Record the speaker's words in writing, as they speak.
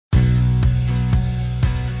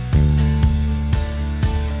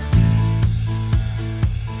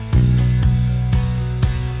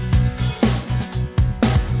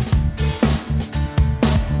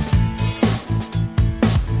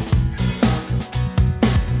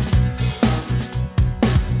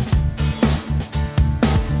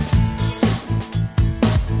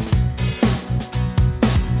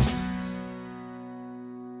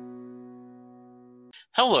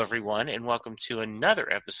Hello, everyone, and welcome to another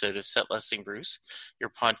episode of Set Listing Bruce,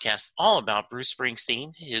 your podcast all about Bruce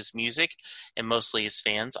Springsteen, his music, and mostly his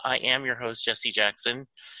fans. I am your host, Jesse Jackson,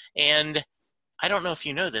 and I don't know if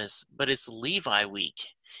you know this, but it's Levi Week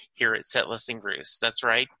here at Set Listing Bruce. That's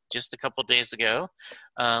right. Just a couple days ago,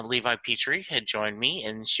 Levi Petree had joined me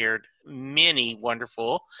and shared many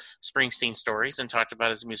wonderful Springsteen stories and talked about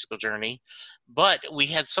his musical journey. But we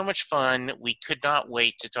had so much fun, we could not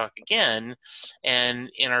wait to talk again. And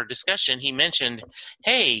in our discussion, he mentioned,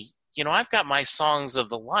 hey, I've got my songs of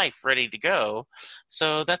the life ready to go.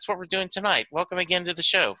 So that's what we're doing tonight. Welcome again to the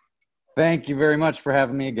show. Thank you very much for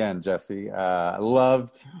having me again, Jesse. I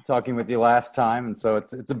loved talking with you last time, and so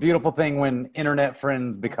it's a beautiful thing when internet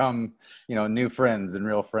friends become, new friends and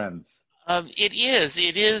real friends. It is.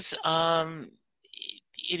 It is.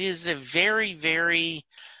 It is a very, very.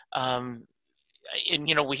 And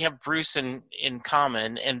we have Bruce in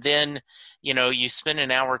common, and then you spend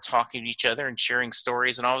an hour talking to each other and sharing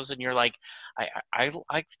stories, and all of a sudden you're like,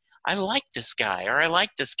 I like this guy, or I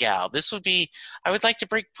like this gal. I would like to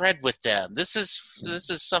break bread with them. This is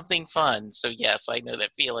something fun. So yes, I know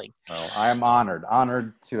that feeling. Well, I am honored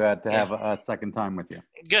to have a second time with you.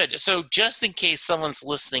 Good. So just in case someone's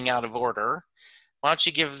listening out of order, why don't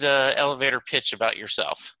you give the elevator pitch about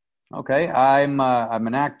yourself? Okay, I'm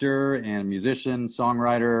an actor and musician,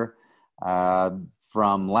 songwriter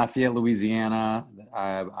from Lafayette, Louisiana.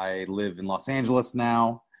 I live in Los Angeles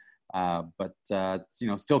now, but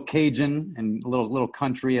still Cajun and a little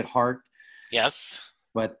country at heart. Yes.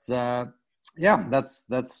 But that's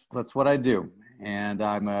what I do, and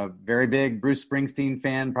I'm a very big Bruce Springsteen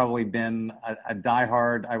fan. Probably been a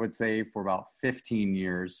diehard, I would say, for about 15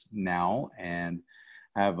 years now, and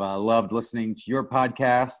I've loved listening to your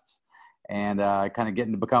podcasts and kind of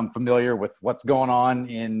getting to become familiar with what's going on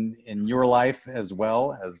in your life as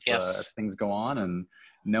well as things go on, and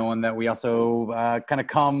knowing that we also kind of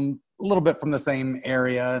come a little bit from the same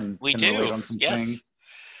area and we can do relate on some things.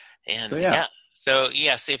 And so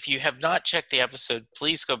yes, if you have not checked the episode,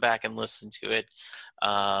 please go back and listen to it.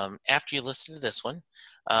 After you listen to this one,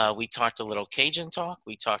 we talked a little Cajun talk.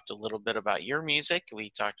 We talked a little bit about your music. We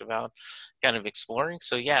talked about kind of exploring.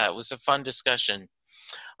 So yeah, it was a fun discussion.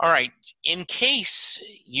 All right. In case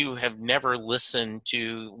you have never listened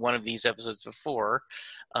to one of these episodes before,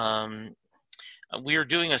 we are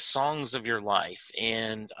doing a Songs of Your Life.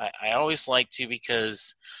 And I always like to,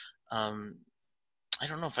 because I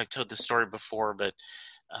don't know if I've told this story before, but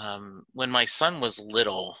when my son was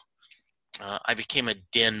little, I became a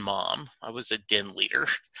den mom. I was a den leader,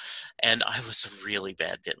 and I was a really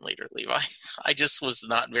bad den leader, Levi. I just was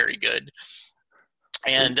not very good.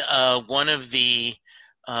 And one of the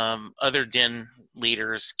other den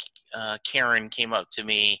leaders, Karen, came up to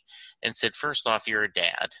me and said, first off, you're a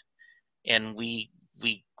dad, and we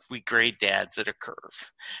grade dads at a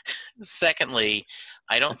curve. Secondly,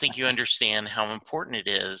 I don't think you understand how important it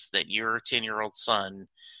is that your 10-year-old son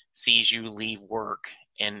sees you leave work,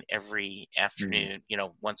 and every afternoon,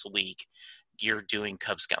 once a week, you're doing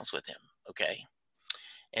Cub Scouts with him, okay?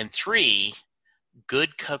 And 3,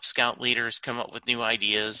 good Cub Scout leaders come up with new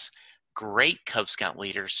ideas. Great Cub Scout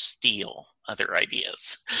leaders steal other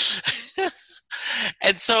ideas.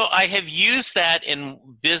 And so I have used that in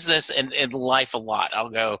business and in life a lot. I'll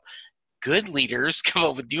go, good leaders come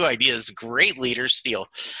up with new ideas. Great leaders steal.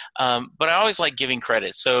 But I always like giving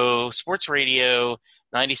credit. So Sports Radio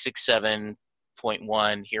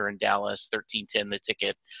 96.7.1 here in Dallas, 1310 The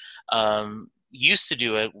Ticket, used to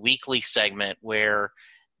do a weekly segment where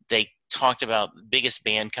they talked about the biggest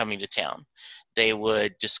band coming to town. They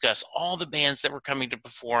would discuss all the bands that were coming to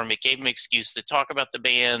perform. It gave them an excuse to talk about the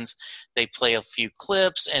bands. They play a few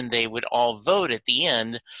clips, and they would all vote at the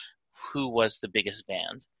end who was the biggest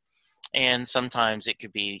band. And sometimes it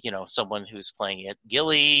could be, someone who's playing at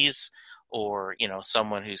Gillies, or,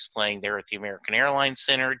 someone who's playing there at the American Airlines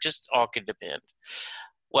Center. Just all could depend.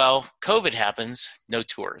 Well, COVID happens, no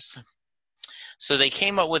tours. So they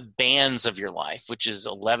came up with Bands of Your Life, which is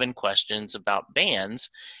 11 questions about bands.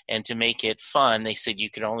 And to make it fun, they said you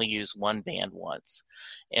could only use one band once.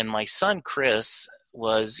 And my son, Chris,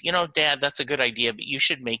 was, Dad, that's a good idea, but you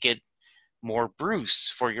should make it more Bruce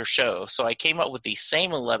for your show. So I came up with these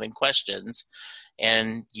same 11 questions,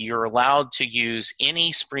 and you're allowed to use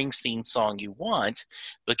any Springsteen song you want,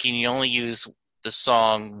 but can you only use the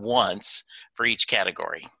song once for each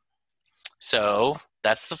category? So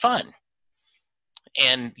that's the fun.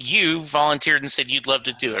 And you volunteered and said you'd love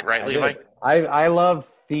to do it, right, Levi? I love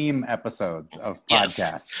theme episodes of Yes.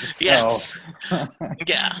 podcasts. Yes. So,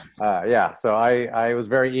 Yeah. yeah. So I was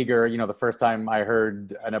very eager. The first time I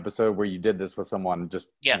heard an episode where you did this with someone, just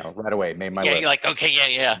Yeah. right away made my Yeah. list. You're like, okay,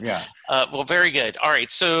 yeah. Yeah. Well, very good. All right.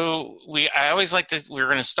 So I always like to, we're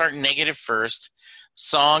going to start negative first.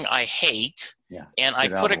 Song I hate. Yeah. And I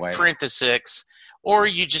Get it out put of a the way. parenthesis, or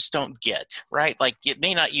you just don't get, right? Like it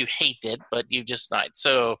may not, you hate it, but you just not.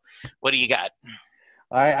 So what do you got?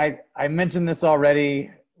 I mentioned this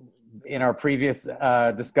already in our previous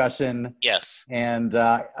discussion. Yes. And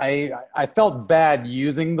I felt bad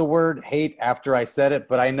using the word hate after I said it,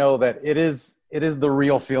 but I know that it is the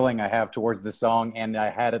real feeling I have towards this song, and I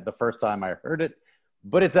had it the first time I heard it.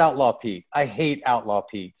 But it's Outlaw Pete. I hate Outlaw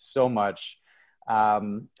Pete so much. I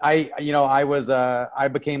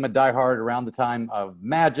became a diehard around the time of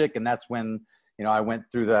Magic, and that's when I went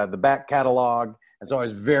through the back catalog. And so I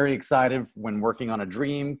was very excited when Working on a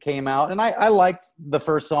Dream came out. And I liked the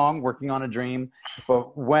first song, Working on a Dream.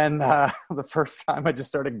 But when the first time I just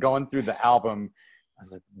started going through the album, I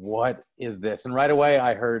was like, what is this? And right away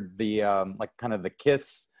I heard the kind of the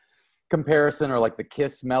Kiss comparison, or like the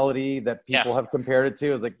Kiss melody that people have compared it to.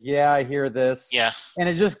 I was like, yeah, I hear this. Yeah. And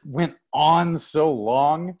it just went on so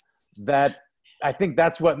long that I think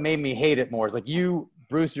that's what made me hate it more. It's like,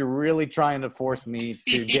 Bruce, you're really trying to force me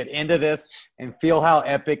to get into this and feel how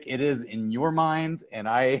epic it is in your mind, and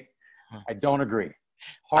I don't agree.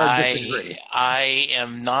 Hard disagree. I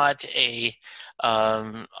am not a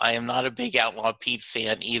big Outlaw Pete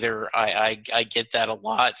fan either. I get that a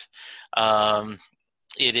lot.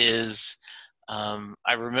 It is.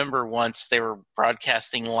 I remember once they were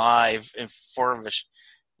broadcasting live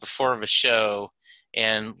before of a show,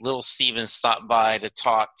 and little Steven stopped by to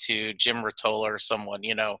talk to Jim Rottola or someone,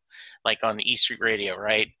 like on the E Street Radio,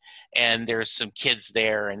 right? And there's some kids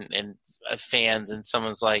there and fans, and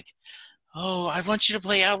someone's like, oh, I want you to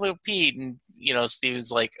play Outlaw Pete. And,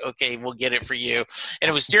 Steven's like, okay, we'll get it for you. And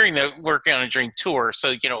it was during the Working on a Dream tour.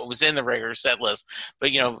 So, it was in the regular set list.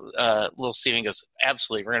 But, little Steven goes,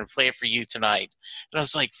 absolutely, we're going to play it for you tonight. And I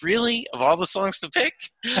was like, really? Of all the songs to pick?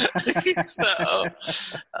 So,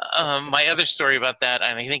 my other story about that,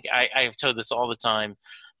 and I think I have told this all the time,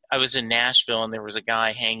 I was in Nashville and there was a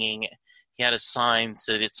guy hanging. He had a sign that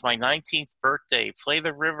said, it's my 19th birthday, play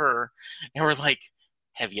the river. And we're like,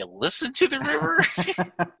 have you listened to the river?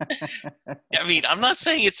 I mean, I'm not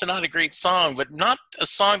saying it's not a great song, but not a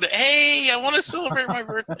song that, hey, I want to celebrate my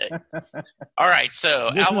birthday. All right, so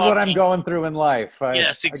this is what I'm going through in life.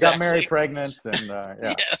 Yes, exactly. I got married pregnant, and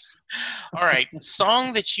yeah. Yes. All right,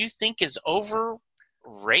 song that you think is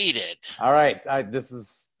overrated. All right, this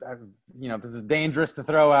is dangerous to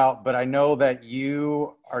throw out, but I know that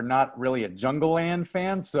you are not really a Jungleland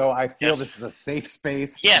fan, so I feel this is a safe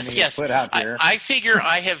space for me to put out here. I figure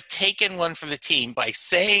I have taken one for the team by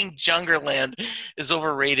saying Jungleland is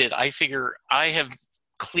overrated. I figure I have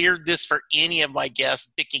cleared this for any of my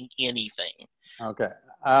guests picking anything. Okay.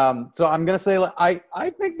 So I'm going to say I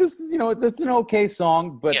think this is, it's an okay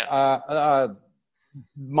song, but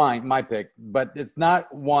my pick, but it's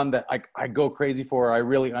not one that I go crazy for. I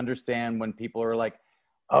really understand when people are like,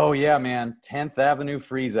 oh yeah, man, 10th Avenue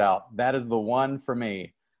Freeze Out. That is the one for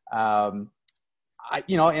me. And I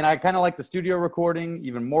kind of like the studio recording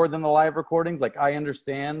even more than the live recordings. Like, I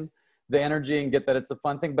understand the energy and get that it's a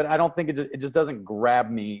fun thing, but I don't think it just doesn't grab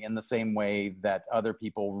me in the same way that other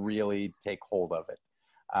people really take hold of it.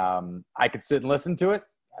 I could sit and listen to it.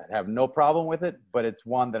 I'd have no problem with it, but it's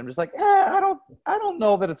one that I'm just like, I don't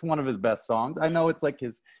know that it's one of his best songs. I know it's like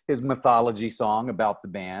his mythology song about the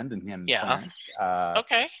band and him. Yeah.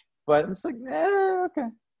 Okay. But I'm just like, okay.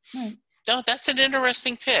 Right. No, that's an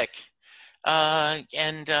interesting pick.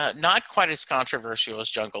 And not quite as controversial as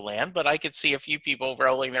Jungleland, but I could see a few people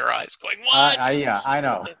rolling their eyes going, what? Yeah, I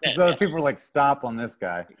know. So people are like, stop on this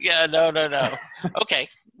guy. Yeah, no. Okay.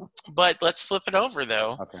 But let's flip it over,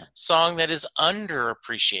 though. Okay. Song that is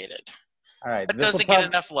underappreciated. All right. That doesn't get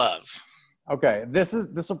enough love. Okay. This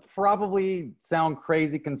will probably sound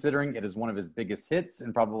crazy considering it is one of his biggest hits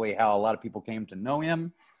and probably how a lot of people came to know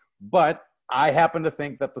him. But I happen to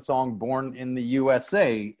think that the song Born in the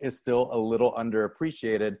USA is still a little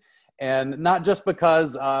underappreciated. And not just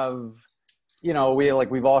because of,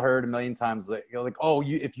 we've all heard a million times,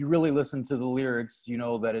 if you really listen to the lyrics, you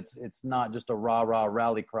know that it's not just a rah rah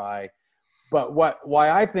rally cry. But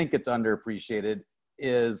why I think it's underappreciated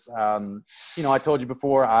is, I told you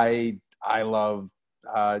before, I love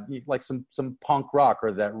like some punk rock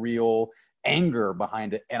or that real anger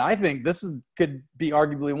behind it, and I think this could be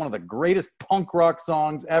arguably one of the greatest punk rock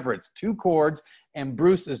songs ever. It's 2 chords, and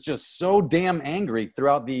Bruce is just so damn angry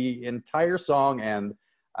throughout the entire song, and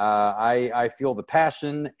I feel the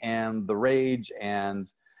passion and the rage,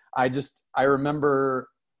 and I remember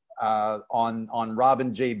on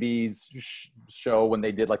Robin JB's show when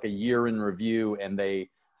they did like a year in review, and they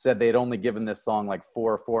said they'd only given this song like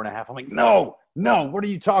 4.5. I'm like, no, what are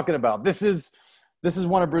you talking about? This is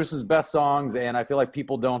one of Bruce's best songs, and I feel like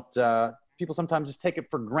people sometimes just take it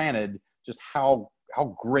for granted just how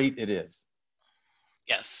great it is.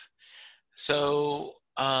 Yes. So,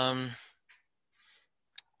 have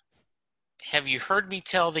you heard me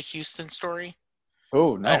tell the Houston story?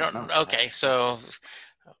 Oh, no. I don't. No. Okay, so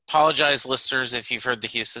apologize, listeners, if you've heard the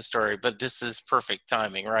Houston story, but this is perfect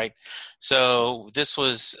timing, right? So this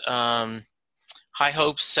was High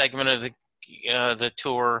Hopes segment of the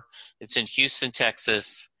tour. It's in Houston,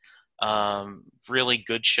 Texas. Really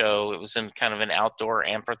good show. It was in kind of an outdoor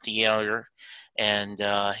amphitheater, and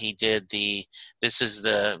he did this is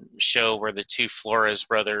the show where the two Flores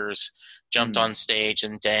brothers jumped on stage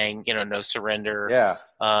and dang, No Surrender. Yeah.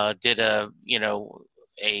 Did a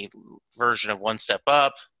version of One Step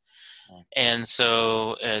Up. And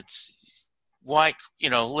so it's like,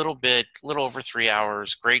 a little over 3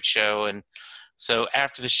 hours, great show. And so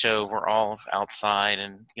after the show, we're all outside,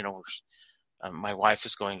 and, my wife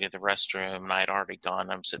was going to the restroom, and I had already gone.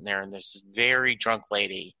 I'm sitting there, and this very drunk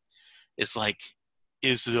lady is like,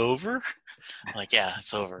 "Is it over?" I'm like, "Yeah,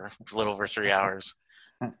 it's over. A little over 3 hours."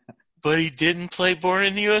 But he didn't play Born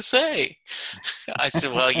in the USA. I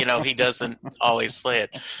said, well, he doesn't always play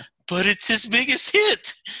it, but it's his biggest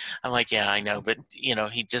hit. I'm like, yeah, I know, but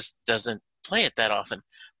he just doesn't play it that often.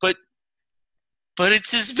 But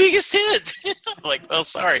it's his biggest hit. I'm like, well,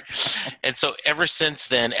 sorry. And so ever since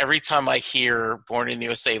then, every time I hear Born in the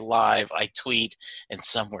USA live, I tweet, and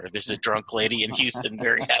somewhere there's a drunk lady in Houston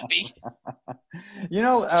very happy.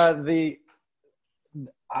 The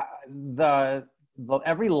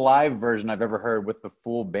every live version I've ever heard with the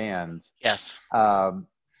full band. Yes.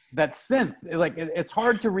 That synth, like it's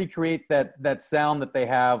hard to recreate that sound that they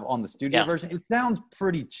have on the studio version. It sounds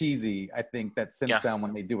pretty cheesy, I think, that synth sound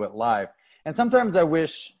when they do it live. And sometimes I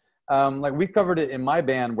wish, like we've covered it in my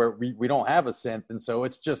band where we don't have a synth, and so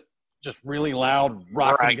it's just really loud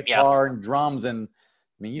rocking guitar and drums, and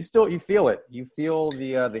I mean you feel it. You feel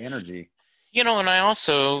the energy. And I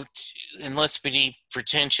also, and let's be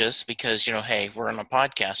pretentious because, hey, we're on a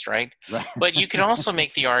podcast, right? But you can also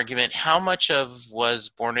make the argument, how much of was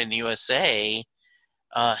Born in the USA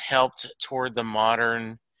helped toward the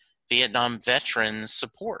modern Vietnam veterans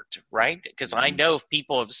support, right? Because I know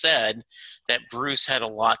people have said that Bruce had a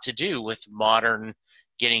lot to do with modern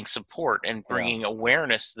getting support and bringing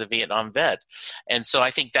awareness to the Vietnam vet. And so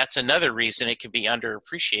I think that's another reason it could be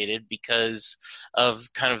underappreciated, because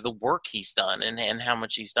of kind of the work he's done and how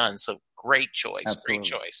much he's done. So great choice. Absolutely. Great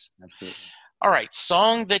choice. Absolutely. All right.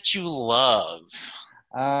 Song that you love.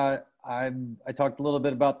 I talked a little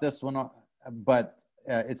bit about this one, but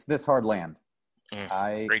it's This Hard Land.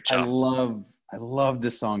 Great job. I love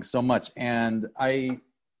this song so much. And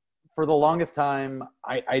for the longest time,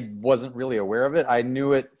 I wasn't really aware of it. I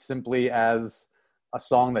knew it simply as a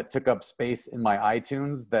song that took up space in my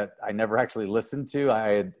iTunes that I never actually listened to. I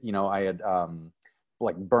had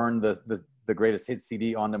like burned the greatest hit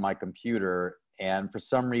CD onto my computer, and for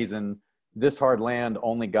some reason, This Hard Land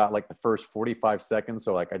only got like the first 45 seconds.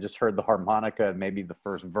 So like I just heard the harmonica and maybe the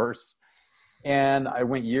first verse, and I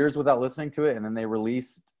went years without listening to it. And then they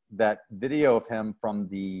released that video of him from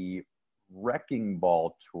the Wrecking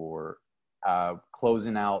Ball tour,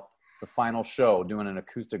 closing out the final show, doing an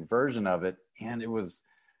acoustic version of it. And I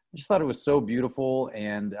just thought it was so beautiful.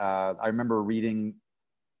 And I remember reading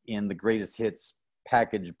in the Greatest Hits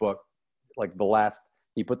package book, like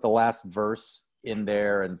he put the last verse in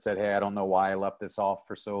there and said, hey, I don't know why I left this off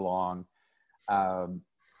for so long.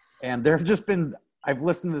 And there have just been, I've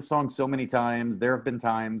listened to this song so many times. There have been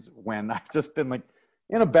times when I've just been like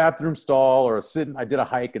in a bathroom stall or I did a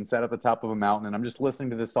hike and sat at the top of a mountain, and I'm just listening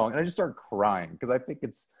to this song and I just start crying because I think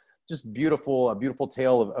it's just beautiful, a beautiful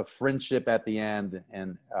tale of friendship at the end.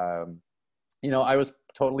 And, I was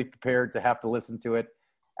totally prepared to have to listen to it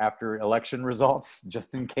after election results,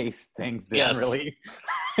 just in case things didn't really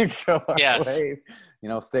go our way.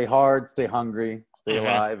 Stay hard, stay hungry, stay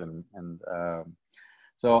alive. And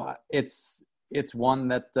so it's one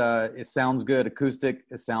that it sounds good acoustic.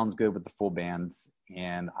 It sounds good with the full band.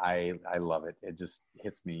 And I love it. It just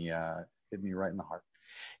hit me right in the heart.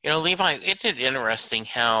 Levi, isn't it interesting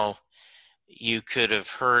how you could have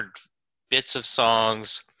heard bits of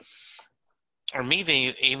songs, or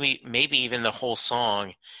maybe even the whole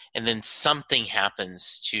song, and then something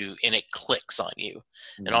happens and it clicks on you.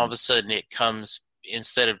 Mm-hmm. And all of a sudden it comes,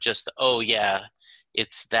 instead of just, oh yeah,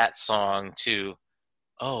 it's that song, to,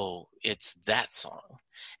 oh, it's that song.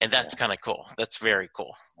 And that's kind of cool. That's very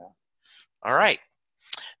cool. All right.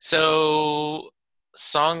 So,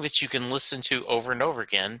 song that you can listen to over and over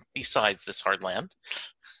again besides this Hardland.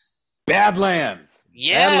 Badlands.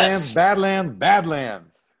 Yes.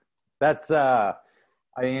 Badlands. That's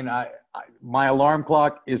my alarm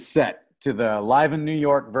clock is set to the Live in New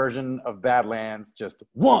York version of Badlands. Just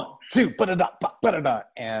 1, 2, ba-da-da, ba-da-da.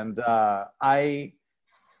 And I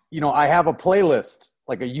have a playlist,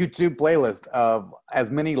 like a YouTube playlist of as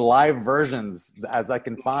many live versions as I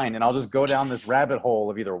can find. And I'll just go down this rabbit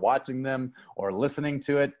hole of either watching them or listening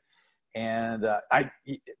to it. And I'm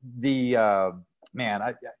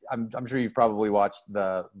sure you've probably watched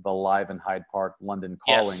the Live in Hyde Park London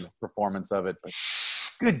Calling performance of it. But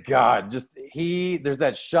good God, there's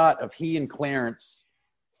that shot of he and Clarence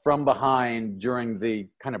from behind during the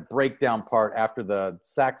kind of breakdown part after the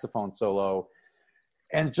saxophone solo.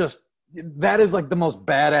 And just, that is like the most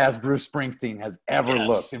badass Bruce Springsteen has ever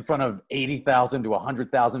looked, in front of 80,000 to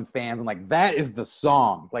 100,000 fans. And like, that is the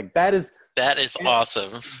song. Like that is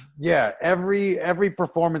awesome. Yeah. Every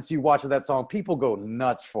performance you watch of that song, people go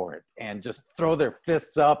nuts for it and just throw their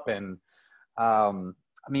fists up. And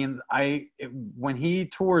when he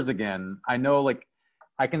tours again, I know, like,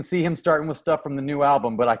 I can see him starting with stuff from the new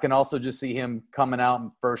album, but I can also just see him coming out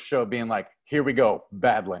in first show being like, here we go,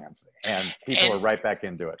 Badlands. And people are right back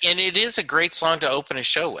into it. And it is a great song to open a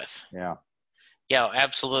show with. Yeah. Yeah,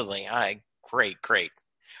 absolutely. Great.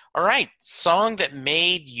 All right. Song that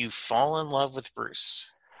made you fall in love with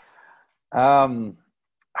Bruce. Rosalita.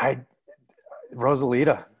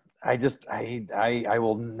 I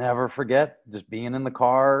will never forget just being in the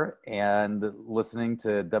car and listening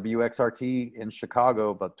to WXRT in Chicago,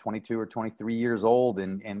 about 22 or 23 years old,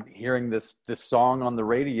 and hearing this song on the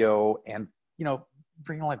radio, and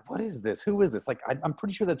being like, what is this? Who is this? Like, I'm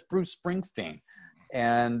pretty sure that's Bruce Springsteen.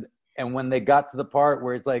 And when they got to the part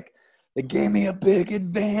where it's like, they gave me a big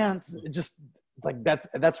advance, just like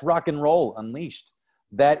that's rock and roll unleashed.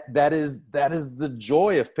 That is the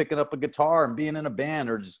joy of picking up a guitar and being in a band,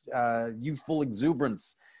 or just youthful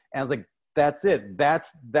exuberance. And I was like, that's it.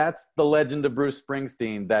 That's the legend of Bruce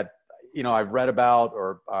Springsteen that I've read about,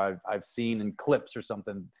 or I've seen in clips or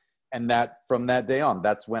something. And that from that day on,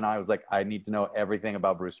 that's when I was like, I need to know everything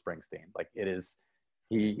about Bruce Springsteen. Like, it is,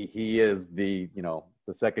 he is the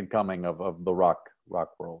the second coming of the rock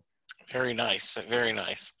world. Very nice. Very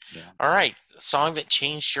nice. Yeah. All right, song that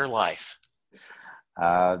changed your life.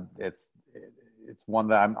 It's one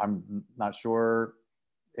that I'm not sure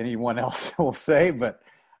anyone else will say, but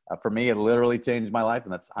for me, it literally changed my life,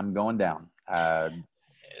 and that's "I'm Going Down."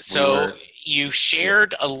 You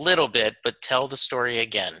shared a little bit, but tell the story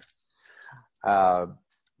again. A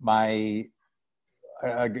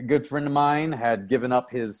good friend of mine had given up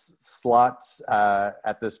his slots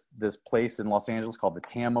at this place in Los Angeles called the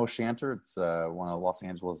Tam O'Shanter. It's one of Los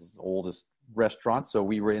Angeles' oldest restaurants. So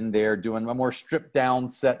we were in there doing a more stripped down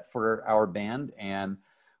set for our band, and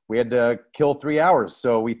we had to kill 3 hours.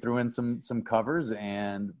 So we threw in some covers,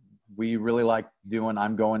 and we really liked doing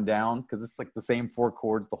 "I'm Going Down" because it's like the same 4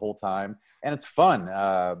 chords the whole time, and it's fun.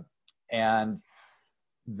 And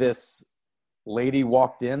this lady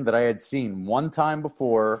walked in that I had seen one time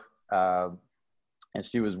before, and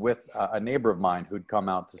she was with a neighbor of mine who'd come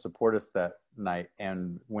out to support us that night.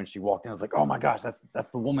 And when she walked in, I was like, oh my gosh,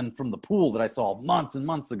 that's the woman from the pool that I saw months and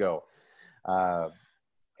months ago.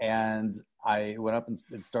 And I went up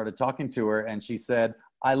and started talking to her, and she said,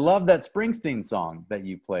 I love that Springsteen song that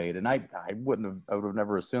you played. And I would have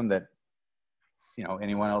never assumed that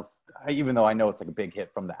anyone else, even though I know it's like a big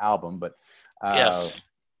hit from the album, but yes.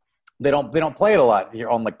 They don't play it a lot here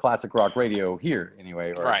on the classic rock radio here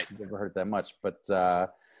anyway, or right. I've never heard it that much. But I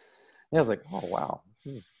was like, oh wow, this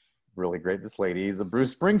is really great. This lady is a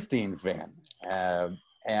Bruce Springsteen fan,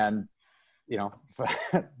 and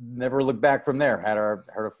never looked back from there. Had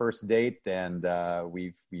our first date, and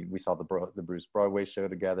we saw the Bruce Broadway show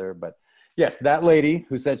together. But yes, that lady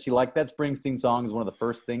who said she liked that Springsteen song is one of the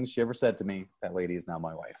first things she ever said to me. That lady is now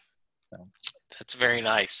my wife. So. That's very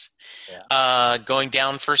nice. Yeah. Going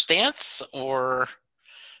Down first dance, or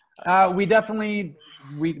we definitely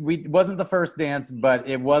we wasn't the first dance, but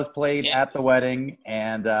it was played at the wedding,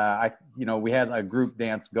 and we had a group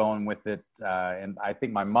dance going with it, and I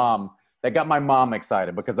think that got my mom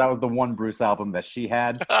excited because that was the one Bruce album that she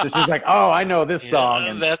had. So she was like, "Oh, I know this song,"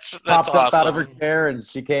 and that's popped awesome. Up out of her chair, and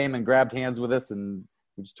she came and grabbed hands with us, and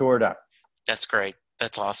we just tore it up. That's great.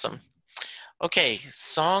 That's awesome. Okay,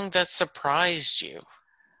 song that surprised you.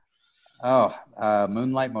 Oh,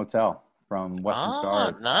 Moonlight Motel from Western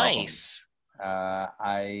Stars. Nice.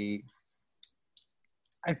 I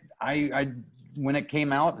when it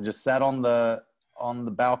came out, I just sat on the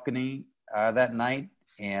balcony that night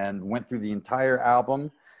and went through the entire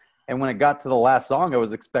album. And when it got to the last song, I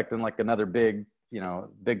was expecting like another big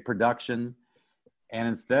production. And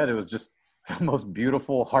instead it was just the most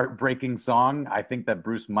beautiful, heartbreaking song I think that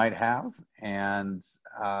Bruce might have. And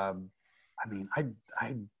I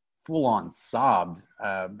full on sobbed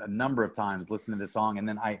a number of times listening to this song. And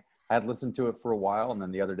then I had listened to it for a while. And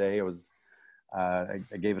then the other day I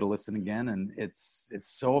gave it a listen again, and it's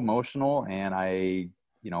so emotional. And I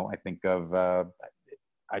think of,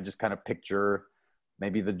 I just kind of picture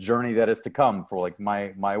maybe the journey that is to come for like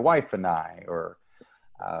my wife and I, or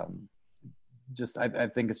I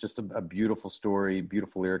think it's just a beautiful story,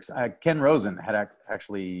 beautiful lyrics. Ken Rosen had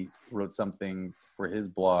actually wrote something for his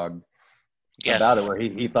blog about it, where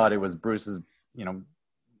he thought it was Bruce's,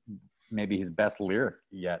 maybe his best lyric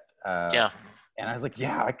yet. And I was like,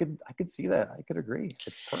 yeah, I could see that. I could agree.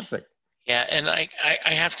 It's perfect. Yeah, and I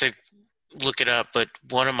have to look it up, but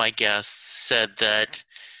one of my guests said that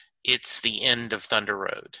it's the end of Thunder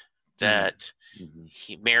Road. That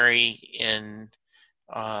Mary and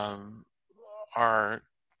our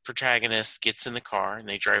protagonist gets in the car and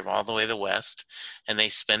they drive all the way to the west and they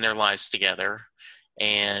spend their lives together.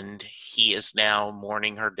 And he is now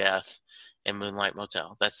mourning her death in Moonlight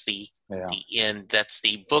Motel. That's the end. That's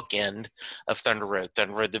the bookend of Thunder Road.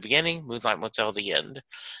 Thunder Road, the beginning, Moonlight Motel, the end.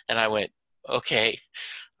 And I went, okay,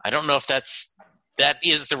 I don't know if that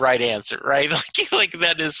is the right answer, right? Like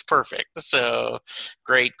that is perfect. So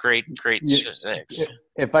great. Six.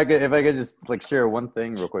 If I could just like share one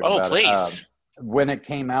thing real quick. Oh, please. When it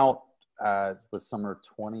came out, it was summer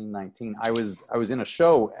 2019. I was in a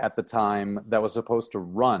show at the time that was supposed to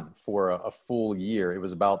run for a full year. It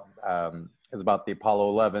was about the Apollo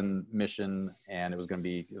 11 mission, and it was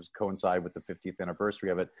coincide with the 50th anniversary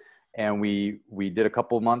of it. And we did a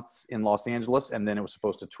couple of months in Los Angeles, and then it was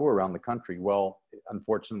supposed to tour around the country. Well,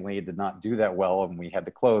 unfortunately, it did not do that well, and we had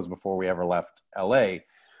to close before we ever left LA.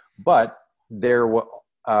 But there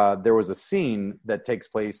was a scene that takes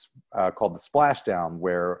place called the Splashdown,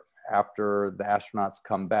 where after the astronauts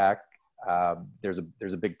come back, there's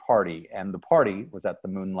a big party, and the party was at the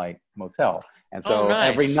Moonlight Motel. And so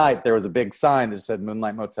every night there was a big sign that said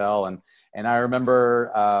Moonlight Motel. And I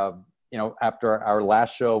remember, after our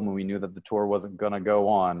last show, when we knew that the tour wasn't going to go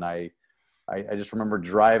on, I just remember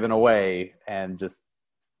driving away and just,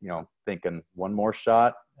 thinking one more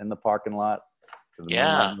shot in the parking lot to the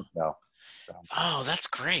Moonlight Motel. So, oh, that's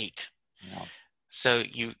great. Yeah. So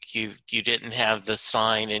you didn't have the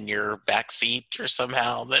sign in your back seat or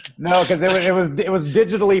somehow that? No, because it was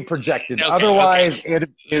digitally projected. Okay, otherwise, it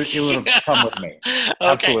would have come with me.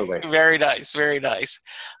 Absolutely. Okay, very nice, very nice.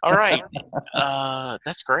 All right,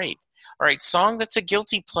 that's great. All right, song that's a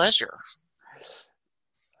guilty pleasure.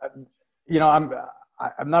 I'm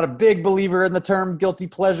not a big believer in the term guilty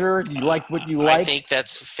pleasure. You like what you like. I think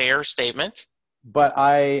that's a fair statement. But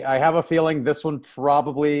I have a feeling this one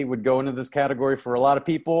probably would go into this category for a lot of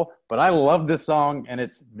people. But I love this song, and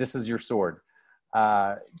it's "This Is Your Sword."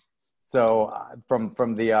 So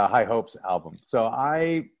from the High Hopes album. So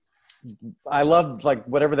I love like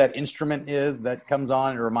whatever that instrument is that comes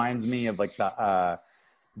on. It reminds me of like the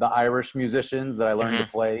Irish musicians that I learned to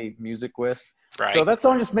play music with. Right. So that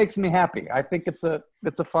song just makes me happy. I think it's a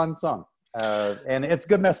fun song, and it's a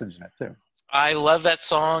good message in it too. I love that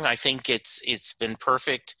song. I think it's been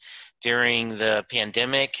perfect during the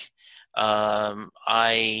pandemic.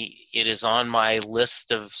 It is on my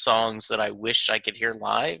list of songs that I wish I could hear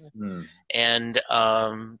live. And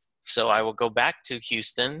so I will go back to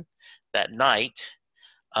Houston that night.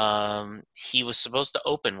 He was supposed to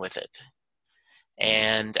open with it.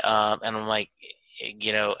 And I'm like,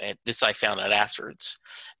 and this I found out afterwards.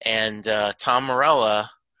 And Tom Morello,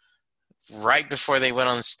 right before they went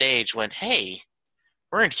on the stage, went, "Hey,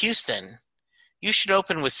 we're in Houston. You should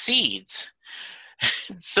open with Seeds."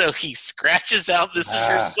 So he scratches out "This Is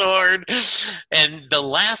Your Sword." And the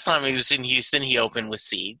last time he was in Houston, he opened with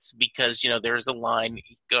Seeds because, there was a line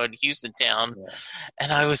going to Houston town. Yeah.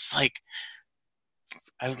 And I was like,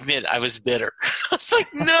 I admit I was bitter. I was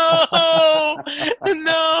like, no.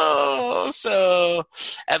 So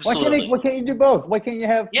absolutely. Why can't you do both? Why can't you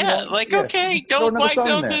have? Okay, don't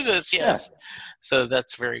do this. Yes. Yeah. So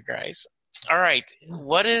that's very nice. All right.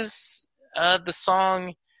 What is the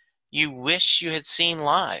song you wish you had seen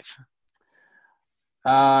live?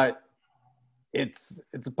 It's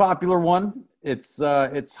a popular one.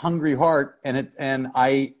 It's Hungry Heart, and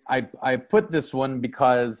I put this one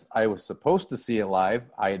because I was supposed to see it live.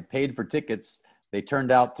 I had paid for tickets. They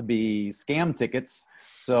turned out to be scam tickets.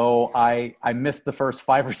 So I missed the first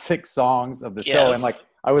 5 or 6 songs of the show. And like,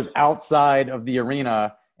 I was outside of the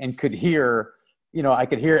arena and could hear, I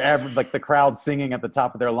could hear the crowd singing at the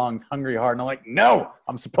top of their lungs, Hungry Heart. And I'm like, no,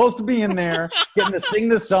 I'm supposed to be in there getting to sing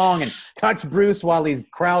this song and touch Bruce while he's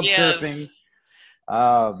crowd surfing.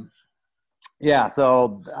 Yeah.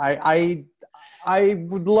 So I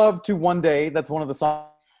would love to one day. That's one of the songs,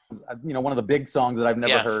 one of the big songs that I've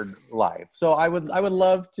never heard live. So I would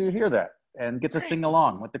love to hear that and get to sing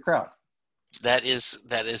along with the crowd. That is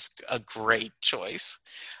a great choice.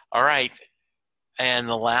 All right. And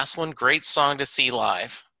the last one, great song to see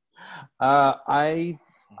live. I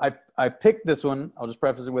picked this one. I'll just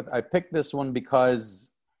preface it with, I picked this one because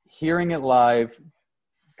hearing it live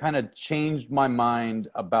kind of changed my mind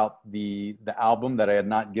about the album that I had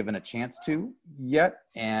not given a chance to yet.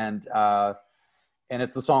 And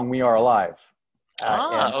it's the song We Are Alive. Okay.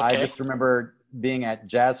 I just remember being at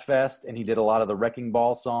Jazz Fest and he did a lot of the Wrecking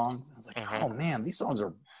Ball songs. I was like, oh man, these songs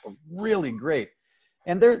are really great.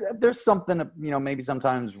 And there's something, maybe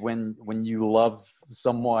sometimes when you love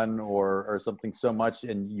someone or something so much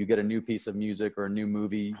and you get a new piece of music or a new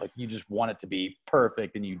movie, like you just want it to be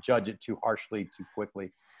perfect and you judge it too harshly, too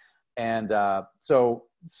quickly. And so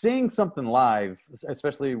seeing something live,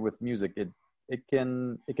 especially with music, it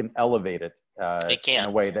can elevate it, in a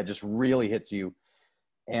way that just really hits you.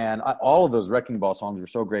 And all of those Wrecking Ball songs were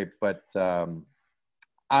so great, but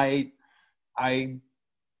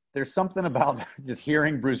there's something about just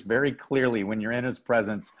hearing Bruce very clearly when you're in his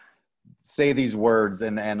presence say these words.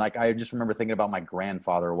 And like, I just remember thinking about my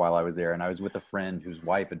grandfather while I was there, and I was with a friend whose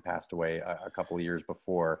wife had passed away a couple of years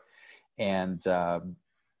before. And it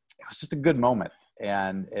was just a good moment.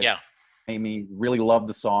 And it made me really love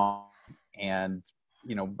the song. And,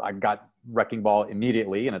 I got Wrecking Ball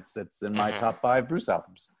immediately, and it's in my top 5 Bruce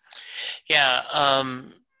albums. Yeah.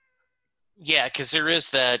 Cause there is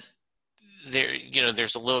that,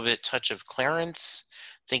 there's a little bit touch of Clarence,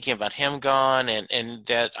 thinking about him gone, and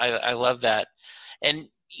that I love that. And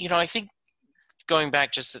I think going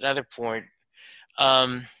back just another point,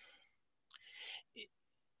 I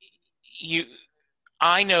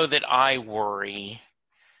know that I worry,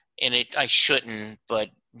 and I shouldn't, but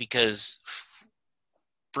because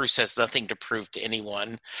Bruce has nothing to prove to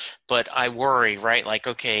anyone, but I worry, right? Like,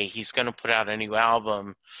 okay, he's going to put out a new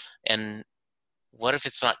album, and what if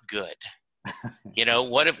it's not good?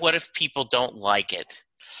 What if people don't like it?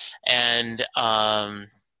 And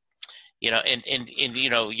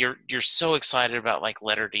you're so excited about like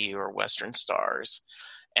Letter to You or Western Stars,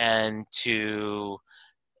 and then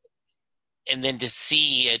to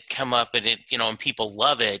see it come up and and people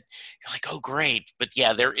love it, you're like, oh great. But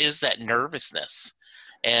yeah, there is that nervousness,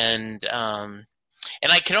 and I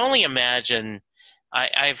can only imagine.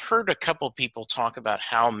 I've heard a couple people talk about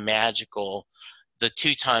how magical the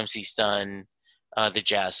 2 times he's done the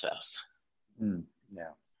Jazz Fest.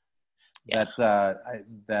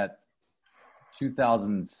 That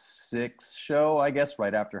 2006 show, I guess,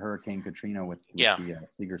 right after Hurricane Katrina with the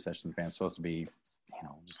Seeger Sessions band, supposed to be,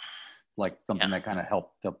 just like something that kind of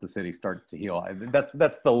helped the city start to heal.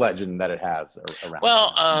 That's the legend that it has around.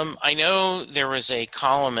 Well, I know there was a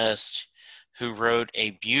columnist who wrote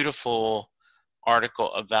a beautiful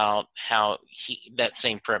article about how that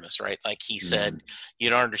same premise, right? Like he said, you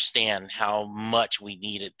don't understand how much we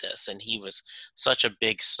needed this. And he was such a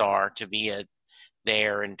big star to be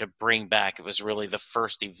there and to bring back. It was really the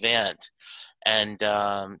first event. And,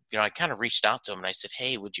 I kind of reached out to him and I said,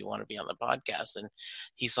 hey, would you want to be on the podcast? And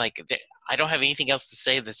he's like, I don't have anything else to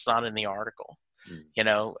say that's not in the article, and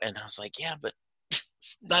I was like, yeah, but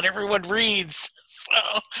not everyone reads. So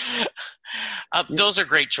those are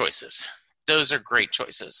great choices. Those are great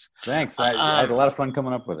choices. Thanks. I had a lot of fun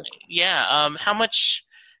coming up with it. Yeah. How much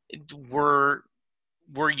were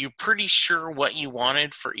you pretty sure what you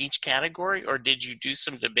wanted for each category, or did you do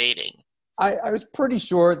some debating? I was pretty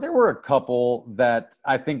sure. There were a couple that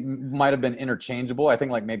I think might have been interchangeable. I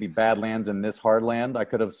think like maybe Badlands and This Hardland I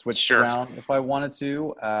could have switched around if I wanted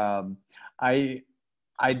to.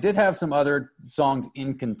 I did have some other songs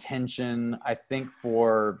in contention, I think,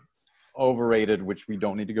 for Overrated, which we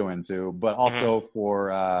don't need to go into, but also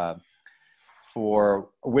for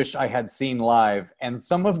Wish I Had Seen Live. And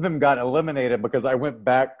some of them got eliminated because I went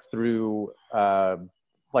back through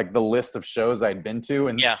like the list of shows I'd been to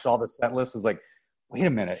and saw the set list. Was like, wait a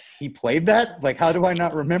minute, he played that? Like, how do I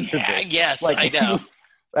not remember this? Yes, like, I know.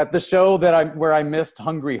 At the show where I missed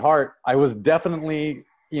Hungry Heart, I was definitely,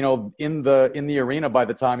 in the arena by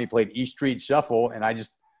the time he played East Street Shuffle, and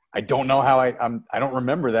I don't know how I don't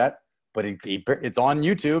remember that, but it's on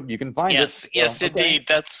YouTube. You can find it. Yes, indeed.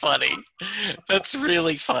 That's funny. That's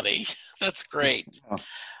really funny. That's great.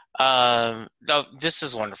 No, this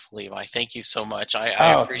is wonderful, Levi. Thank you so much.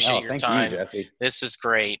 I appreciate your Thank you, time. Jesse. This is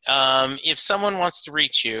great. If someone wants to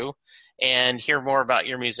reach you and hear more about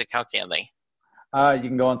your music, how can they? You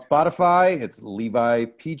can go on Spotify. It's Levi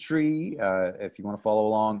Petree. If you want to follow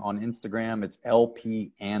along on Instagram, it's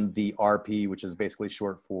LP and the RP, which is basically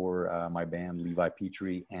short for my band, Levi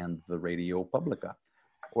Petree and the Radio Publica,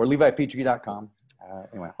 or LeviPetree.com.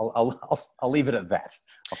 Anyway, I'll leave it at that.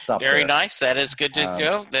 I'll stop Very there. nice. That is good to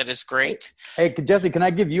go. That is great. Hey, Jesse, can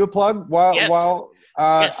I give you a plug? Yes.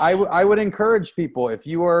 Yes. I would encourage people, if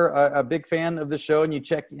you are a big fan of the show and you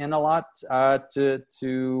check in a lot,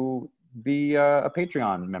 to be a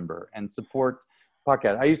Patreon member and support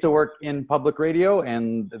podcast. I used to work in public radio,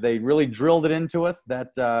 and they really drilled it into us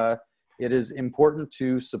that it is important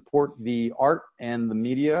to support the art and the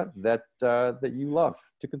media that you love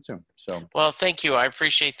to consume. So, well, thank you. I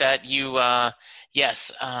appreciate that. You,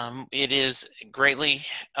 yes, it is greatly.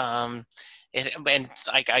 And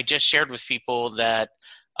I just shared with people that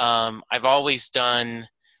I've always done.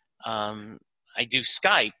 I do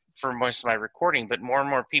Skype for most of my recording, but more and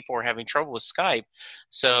more people are having trouble with Skype.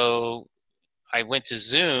 So I went to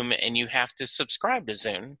Zoom, and you have to subscribe to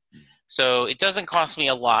Zoom. So it doesn't cost me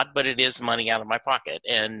a lot, but it is money out of my pocket.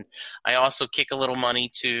 And I also kick a little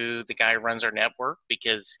money to the guy who runs our network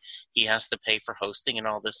because he has to pay for hosting and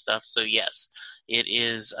all this stuff. So yes, it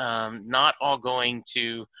is not all going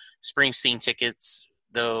to Springsteen tickets,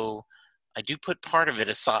 though. I do put part of it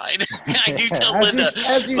aside. I do tell Linda,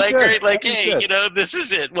 hey, this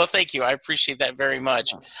is it. Well, thank you. I appreciate that very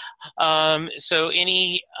much. So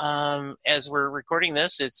as we're recording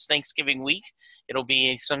this, it's Thanksgiving week. It'll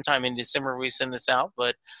be sometime in December we send this out,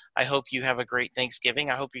 but I hope you have a great Thanksgiving.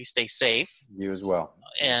 I hope you stay safe. You as well.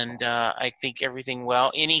 And I think everything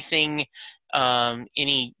well. Anything,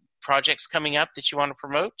 any projects coming up that you want to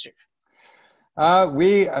promote?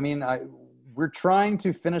 We're trying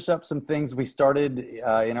to finish up some things we started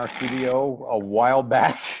in our studio a while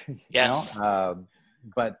back. Yes.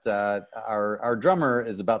 But our drummer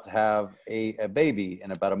is about to have a baby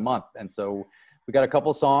in about a month. And so we got a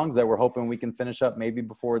couple songs that we're hoping we can finish up maybe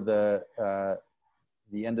before the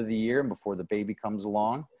end of the year and before the baby comes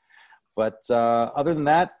along. But other than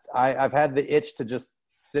that, I've had the itch to just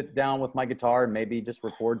sit down with my guitar and maybe just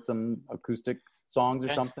record some acoustic songs or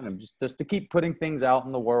something, and just to keep putting things out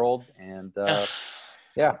in the world. And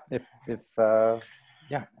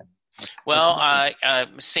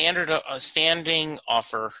standing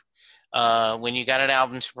offer, when you got an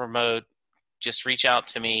album to promote, just reach out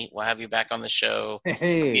to me. We'll have you back on the show.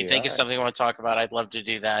 Hey, if you think it's something you want to talk about, I'd love to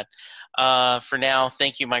do that. For now,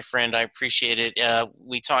 thank you, my friend. I appreciate it.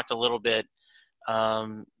 We talked a little bit.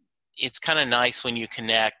 It's kind of nice when you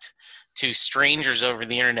connect to strangers over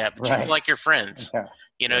the internet, but you feel like you're friends. Yeah.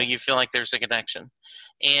 You feel like there's a connection.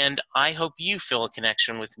 And I hope you feel a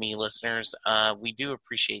connection with me, listeners. We do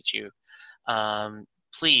appreciate you.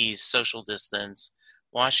 Please social distance,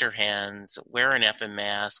 wash your hands, wear an effing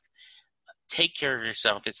mask, take care of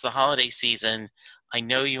yourself. It's the holiday season. I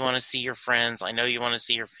know you want to see your friends. I know you want to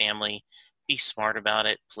see your family. Be smart about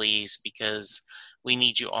it, please, because we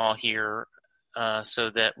need you all here. So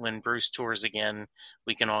that when Bruce tours again,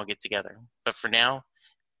 we can all get together. But for now,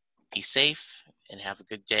 be safe and have a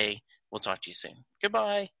good day. We'll talk to you soon.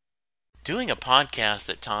 Goodbye. Doing a podcast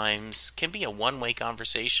at times can be a one-way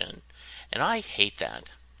conversation, and I hate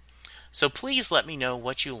that. So please let me know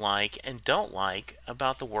what you like and don't like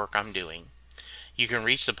about the work I'm doing. You can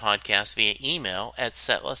reach the podcast via email at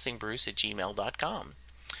setlistingbruce@gmail.com.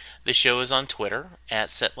 The show is on Twitter at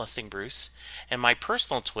SetListingBruce, and my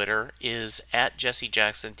personal Twitter is at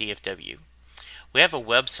JesseJacksonDFW. We have a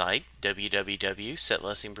website,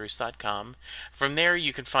 www.setlistingbruce.com. From there,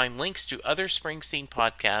 you can find links to other Springsteen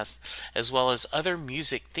podcasts as well as other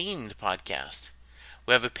music-themed podcasts.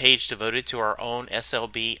 We have a page devoted to our own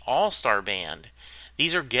SLB All-Star Band.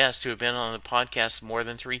 These are guests who have been on the podcast more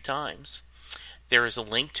than 3 times. There is a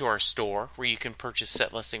link to our store where you can purchase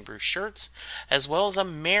Set Listing Bruce shirts, as well as a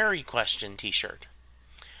Merry Question t-shirt.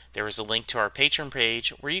 There is a link to our Patreon page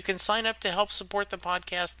where you can sign up to help support the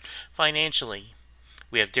podcast financially.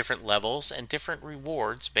 We have different levels and different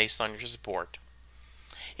rewards based on your support.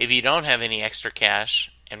 If you don't have any extra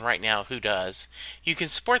cash, and right now who does, you can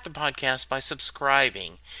support the podcast by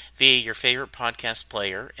subscribing via your favorite podcast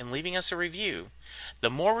player and leaving us a review. The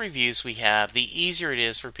more reviews we have, the easier it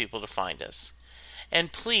is for people to find us.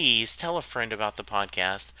 And please tell a friend about the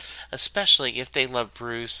podcast, especially if they love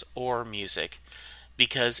Bruce or music,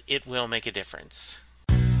 because it will make a difference.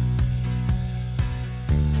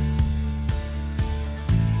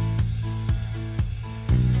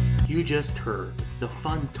 You just heard the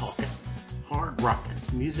fun-talking, hard rockin',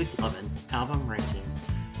 music loving, album ranking,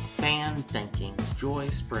 fan thinking, joy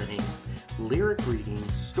spreading, lyric reading,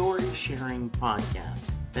 story sharing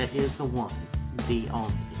podcast that is the one, the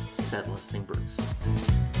only Set Listing Bruce.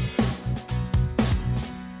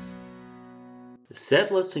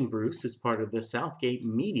 Set Listing Bruce is part of the Southgate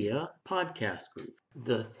Media podcast group.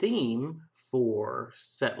 The theme for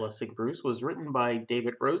Set Listing Bruce was written by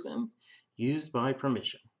David Rosen, used by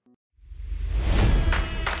permission.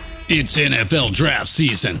 It's NFL draft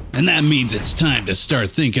season, and that means it's time to start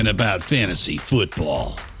thinking about fantasy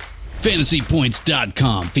football.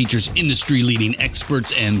 FantasyPoints.com features industry-leading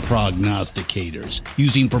experts and prognosticators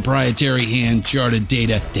using proprietary hand-charted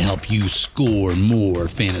data to help you score more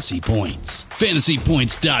fantasy points.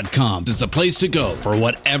 FantasyPoints.com is the place to go for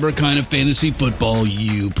whatever kind of fantasy football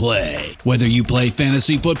you play. Whether you play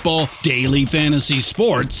fantasy football, daily fantasy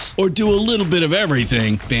sports, or do a little bit of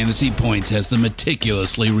everything, Fantasy Points has the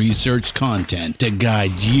meticulously researched content to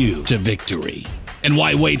guide you to victory. And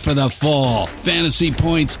why wait for the fall? Fantasy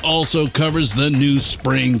Points also covers the new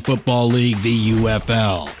spring football league, the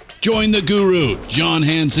UFL. Join the guru, John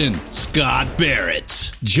Hansen, Scott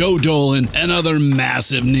Barrett, Joe Dolan, and other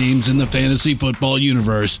massive names in the fantasy football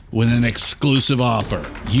universe with an exclusive offer.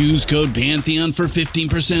 Use code Pantheon for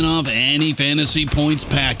 15% off any Fantasy Points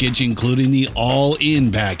package, including the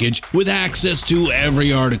all-in package, with access to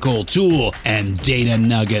every article, tool, and data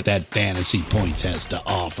nugget that Fantasy Points has to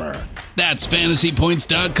offer. That's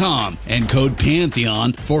FantasyPoints.com and code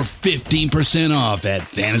Pantheon for 15% off at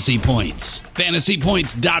Fantasy Points.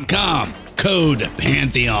 FantasyPoints.com, code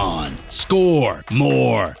Pantheon. Score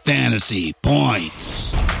more fantasy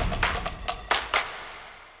points.